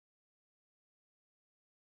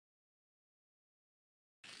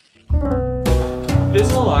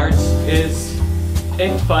Visual arts is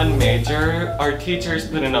a fun major. Our teachers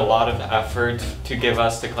put in a lot of effort to give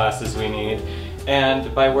us the classes we need,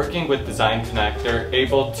 and by working with Design Connect, they're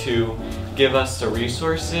able to give us the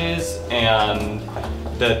resources and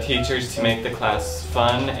the teachers to make the class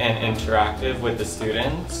fun and interactive with the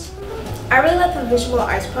students. I really like the visual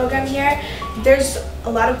arts program here. There's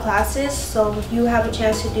a lot of classes, so you have a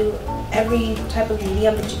chance to do every type of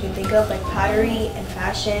medium that you can think of, like pottery and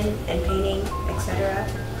fashion and painting, etc.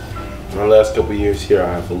 In my last couple of years here,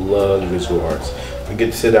 I have loved visual arts. I get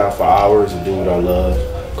to sit down for hours and do what I love,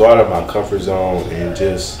 go out of my comfort zone and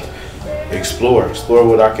just explore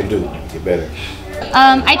what I can do, get better.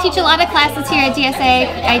 I teach a lot of classes here at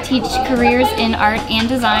DSA. I teach careers in art and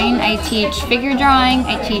design. I teach figure drawing,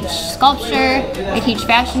 I teach sculpture, I teach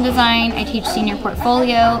fashion design, I teach senior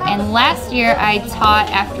portfolio, and last year I taught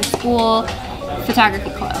after school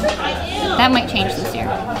photography club. That might change this year.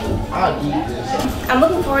 I'm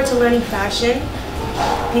looking forward to learning fashion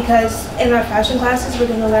because in our fashion classes we're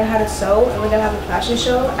going to learn how to sew and we're going to have a fashion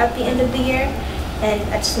show at the end of the year, and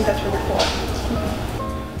I just think that's really cool.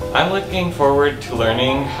 I'm looking forward to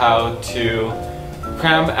learning how to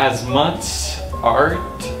cram as much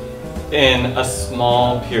art in a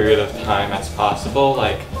small period of time as possible,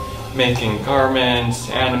 like making garments,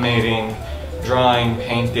 animating, drawing,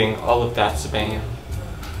 painting, all of that shebang.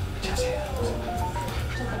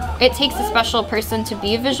 It takes a special person to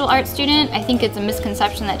be a visual arts student. I think it's a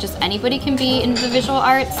misconception that just anybody can be in the visual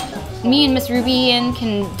arts. Me and Miss Rubian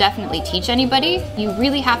can definitely teach anybody. You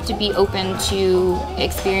really have to be open to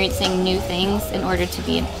experiencing new things in order to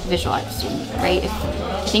be a visual arts student, right?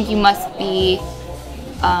 I think you must be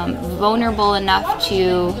vulnerable enough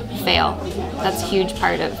to fail. That's a huge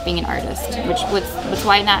part of being an artist, which is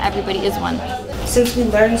why not everybody is one. Since we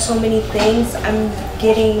learn so many things, I'm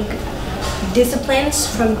getting disciplines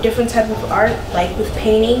from different types of art. Like with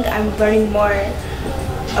painting, I'm learning more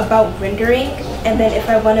about rendering, and then if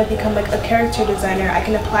I want to become like a character designer, I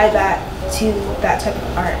can apply that to that type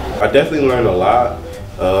of art. I definitely learned a lot.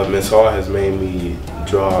 Ms. Hall has made me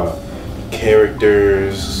draw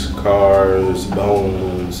characters, cars,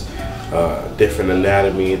 bones, different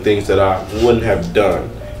anatomy, and things that I wouldn't have done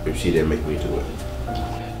if she didn't make me do it.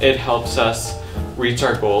 It helps us reach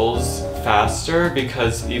our goals faster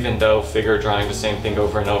because even though figure drawing the same thing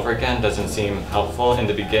over and over again doesn't seem helpful in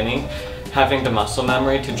the beginning, having the muscle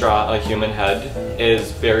memory to draw a human head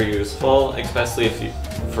is very useful, especially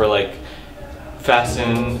for like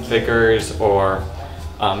fashion figures or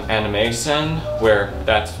animation, where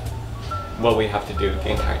that's what we have to do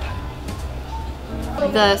the entire time.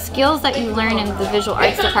 The skills that you learn in the visual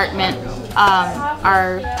arts department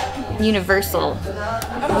are universal.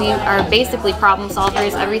 We are basically problem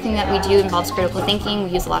solvers. Everything that we do involves critical thinking.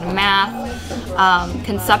 We use a lot of math,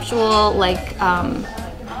 conceptual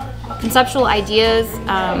ideas.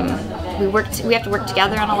 We have to work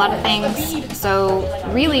together on a lot of things. So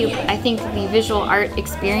really, I think the visual art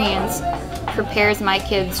experience prepares my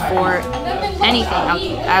kids for anything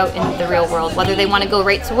out in the real world, whether they want to go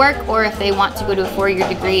right to work or if they want to go to a four-year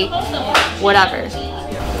degree, whatever.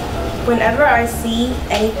 Whenever I see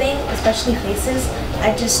anything, especially faces,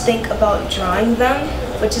 I just think about drawing them,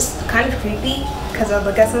 which is kind of creepy because I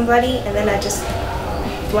look at somebody and then I just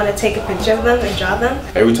want to take a picture of them and draw them.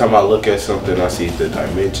 Every time I look at something, I see the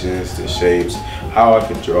dimensions, the shapes, how I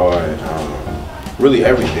could draw it, really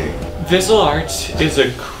everything. Visual arts is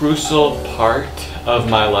a crucial part of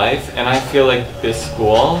my life, and I feel like this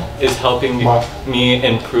school is helping me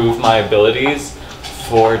improve my abilities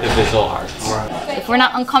for the visual arts. If we're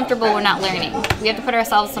not uncomfortable, we're not learning. We have to put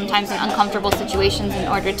ourselves sometimes in uncomfortable situations in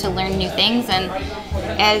order to learn new things, and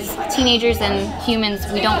as teenagers and humans,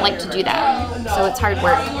 we don't like to do that, so it's hard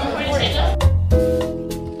work.